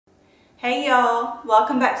Hey y'all,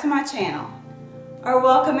 welcome back to my channel, or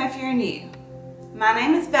welcome if you're new. My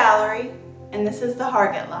name is Valerie, and this is the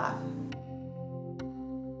Hargett Life.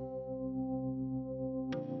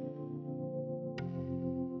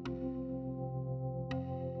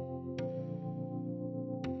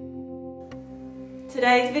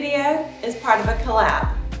 Today's video is part of a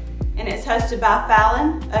collab, and it's hosted by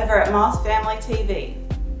Fallon over at Moss Family TV.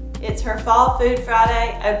 It's her Fall Food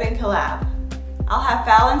Friday Open Collab. I'll have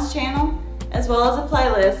Fallon's channel as well as a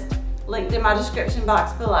playlist linked in my description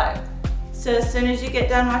box below. So as soon as you get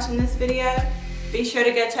done watching this video, be sure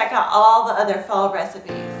to go check out all the other fall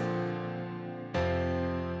recipes.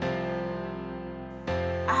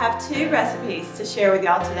 I have two recipes to share with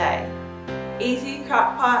y'all today. Easy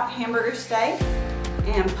Crockpot Hamburger steaks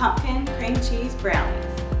and pumpkin cream cheese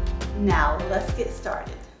brownies. Now let's get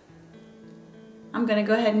started. I'm gonna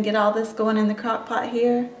go ahead and get all this going in the crock pot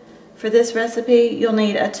here. For this recipe, you'll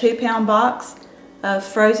need a 2-pound box of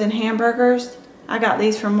frozen hamburgers. I got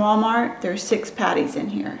these from Walmart. There's 6 patties in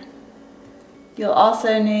here. You'll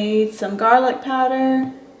also need some garlic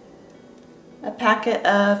powder, a packet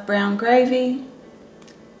of brown gravy,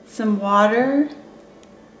 some water,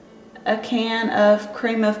 a can of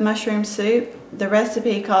cream of mushroom soup. The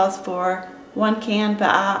recipe calls for 1 can, but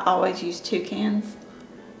I always use 2 cans.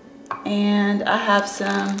 And I have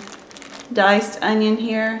some diced onion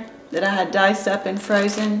here that I had diced up and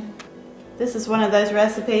frozen. This is one of those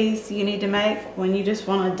recipes you need to make when you just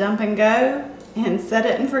want to dump and go and set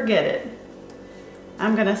it and forget it.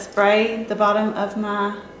 I'm gonna spray the bottom of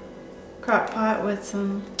my crock pot with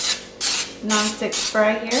some non-stick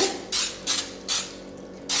spray here.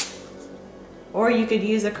 Or you could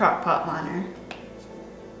use a crock pot liner.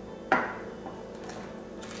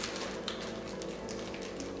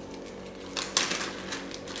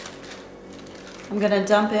 I'm gonna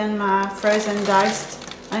dump in my frozen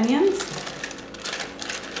diced onions.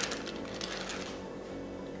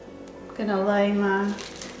 I'm gonna lay my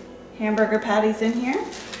hamburger patties in here.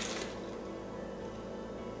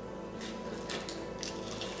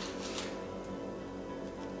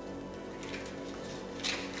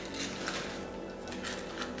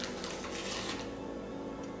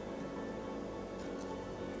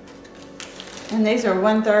 And these are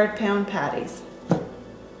 1/3 pound patties.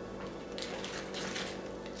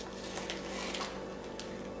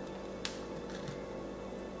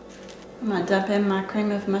 I'm going to dump in my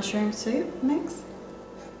cream of mushroom soup mix.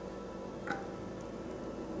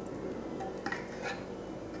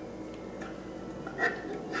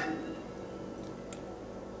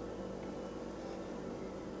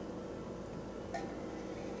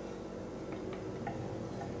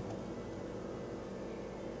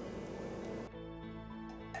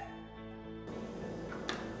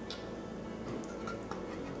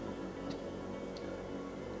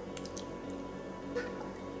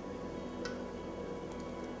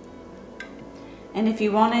 And if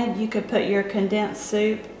you wanted, you could put your condensed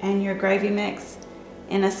soup and your gravy mix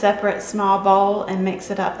in a separate small bowl and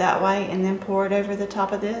mix it up that way and then pour it over the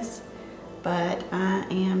top of this. But I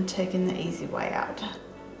am taking the easy way out.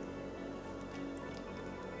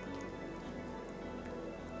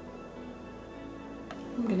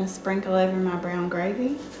 I'm gonna sprinkle over my brown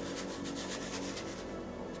gravy.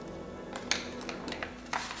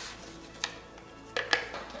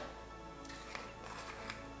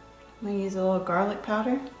 I'm going to use a little garlic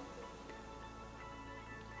powder. You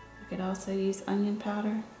could also use onion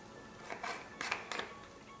powder.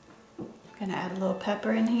 I'm going to add a little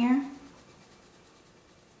pepper in here.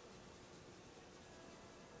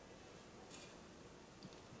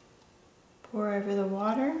 Pour over the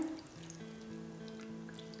water.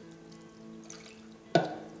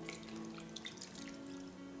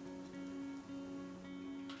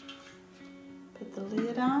 Put the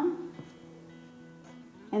lid on.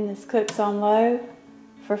 And this cooks on low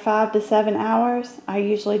for 5 to 7 hours. I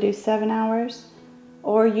usually do 7 hours.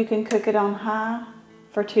 Or you can cook it on high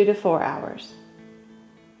for 2 to 4 hours.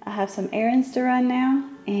 I have some errands to run now,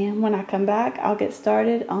 and when I come back, I'll get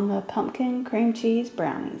started on the pumpkin cream cheese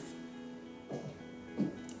brownies.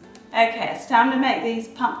 Okay, it's time to make these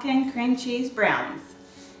pumpkin cream cheese brownies.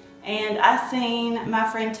 And I seen my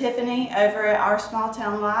friend Tiffany over at Our Small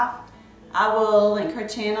Town Life. I will link her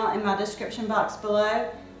channel in my description box below.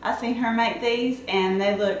 I seen her make these and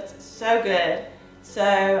they looked so good. So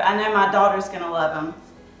I know my daughter's gonna love them.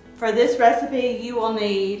 For this recipe, you will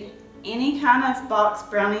need any kind of box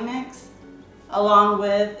brownie mix along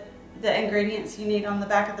with the ingredients you need on the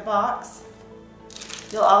back of the box.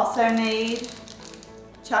 You'll also need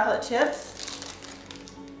chocolate chips.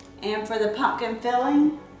 And for the pumpkin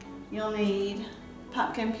filling, you'll need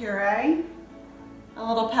pumpkin puree, a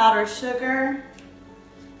little powdered sugar,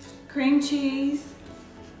 cream cheese.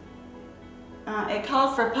 It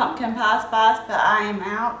called for pumpkin pie spice, but I am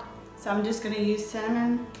out, so I'm just going to use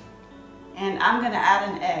cinnamon, and I'm going to add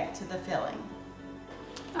an egg to the filling.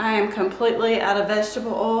 I am completely out of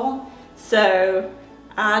vegetable oil, so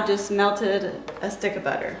I just melted a stick of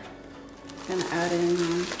butter. I'm going to add in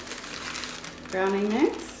my brownie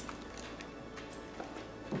mix.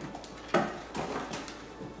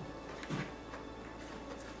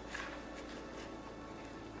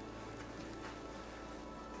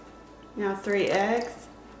 Now 3 eggs.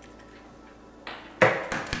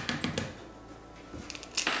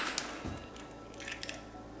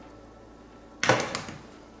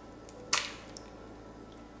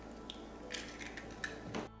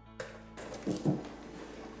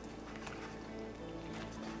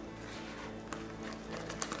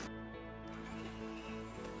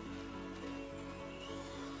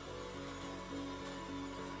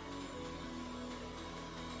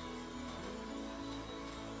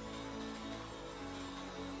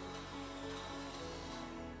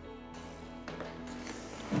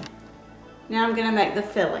 Now I'm going to make the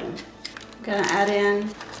filling. I'm going to add in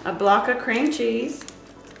a block of cream cheese,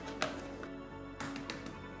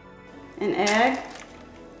 an egg,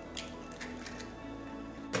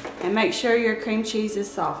 and make sure your cream cheese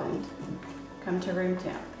is softened. Come to room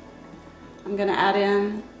temp. I'm going to add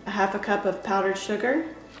in a half a cup of powdered sugar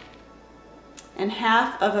and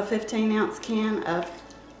half of a 15-ounce can of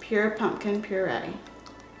pure pumpkin puree.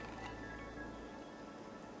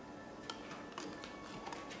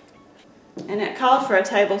 And it called for a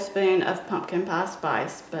tablespoon of pumpkin pie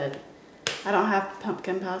spice, but I don't have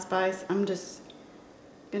pumpkin pie spice. I'm just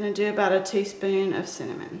gonna do about a teaspoon of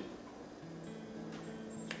cinnamon.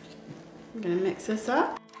 I'm gonna mix this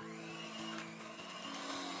up.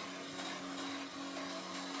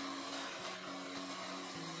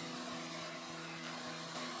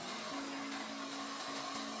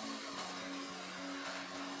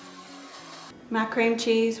 My cream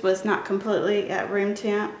cheese was not completely at room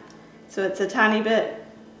temp, so it's a tiny bit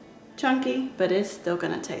chunky, but it's still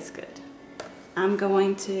gonna taste good. I'm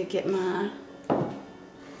going to get my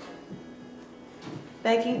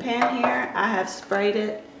baking pan here. I have sprayed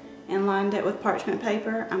it and lined it with parchment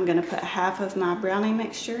paper. I'm gonna put half of my brownie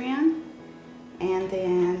mixture in, and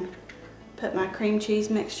then put my cream cheese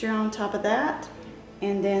mixture on top of that,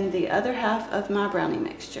 and then the other half of my brownie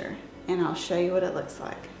mixture, and I'll show you what it looks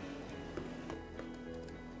like.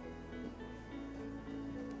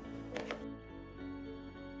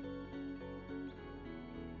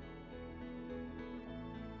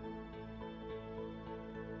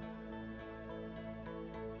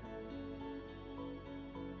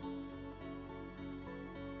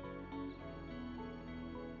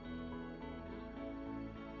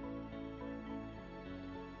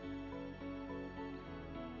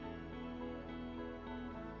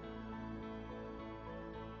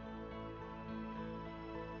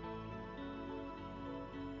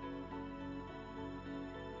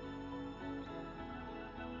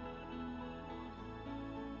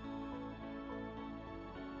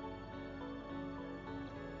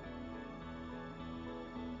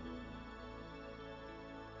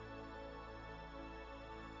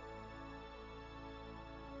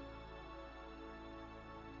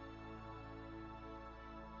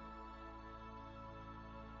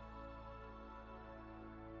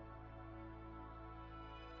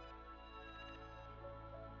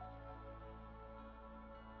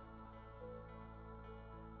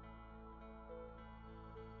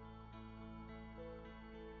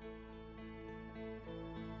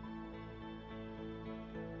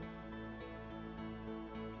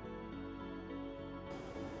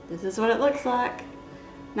 This is what it looks like.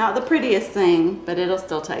 Not the prettiest thing, but it'll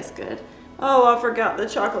still taste good. Oh, I forgot the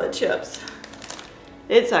chocolate chips.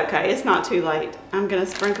 It's okay, it's not too late. I'm gonna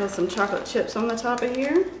sprinkle some chocolate chips on the top of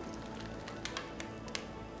here.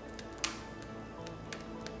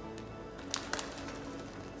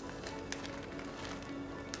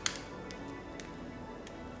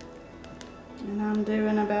 And I'm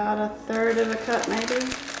doing about 1/3 of a cup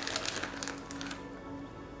maybe.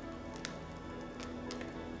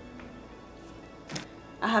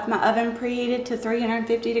 I have my oven preheated to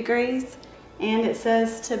 350 degrees, and it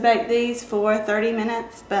says to bake these for 30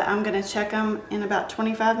 minutes, but I'm gonna check them in about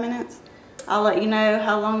 25 minutes. I'll let you know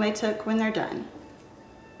how long they took when they're done.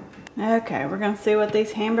 Okay, we're gonna see what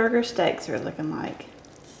these hamburger steaks are looking like.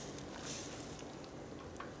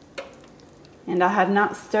 And I have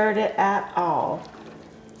not stirred it at all.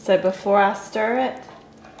 So before I stir it,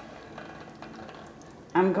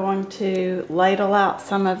 I'm going to ladle out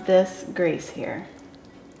some of this grease here.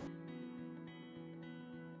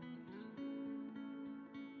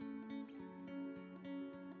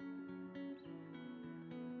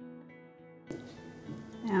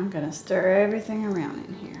 gonna stir everything around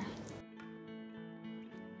in here.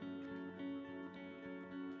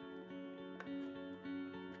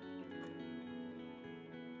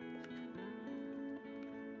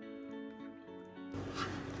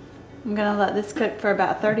 I'm gonna let this cook for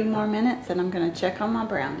about 30 more minutes and I'm gonna check on my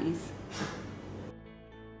brownies.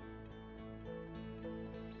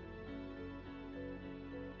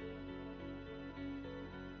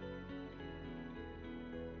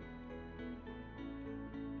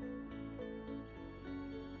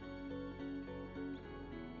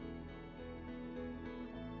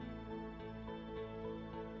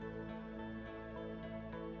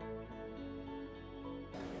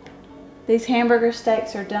 These hamburger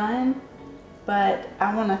steaks are done, but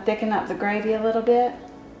I want to thicken up the gravy a little bit.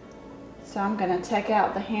 So I'm going to take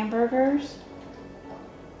out the hamburgers.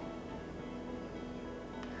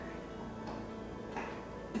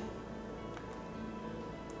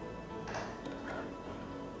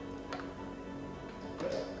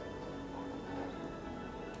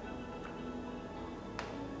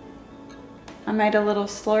 I made a little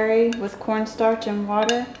slurry with cornstarch and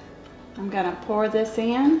water. I'm going to pour this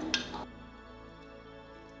in.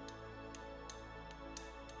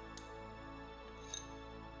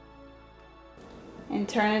 And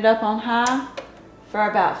turn it up on high for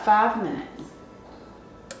about 5 minutes.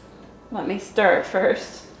 Let me stir it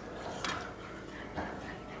first.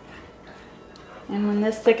 And when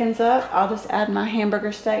this thickens up, I'll just add my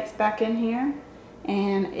hamburger steaks back in here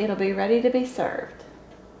and it'll be ready to be served.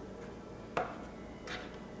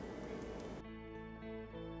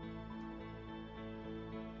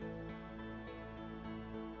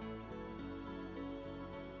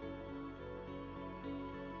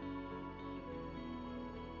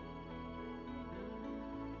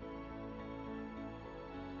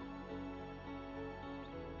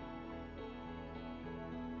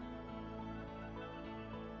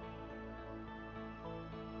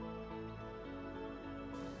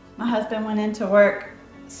 My husband went into work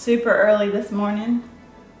super early this morning,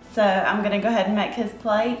 so I'm going to go ahead and make his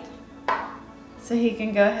plate so he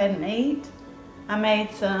can go ahead and eat. I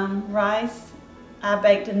made some rice I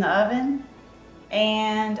baked in the oven,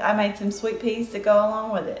 and I made some sweet peas to go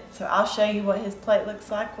along with it. So I'll show you what his plate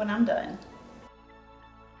looks like when I'm done.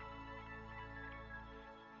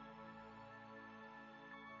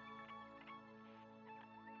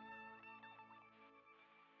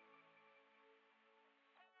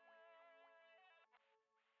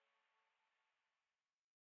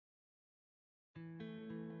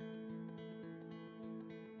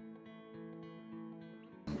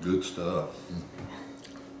 Good stuff.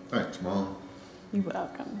 Thanks, Mom. You're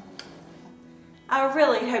welcome. I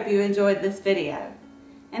really hope you enjoyed this video.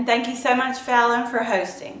 And thank you so much, Fallon, for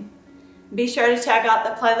hosting. Be sure to check out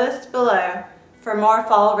the playlist below for more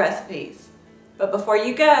fall recipes. But before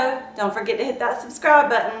you go, don't forget to hit that subscribe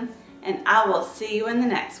button, and I will see you in the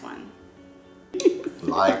next one.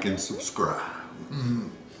 Like and subscribe.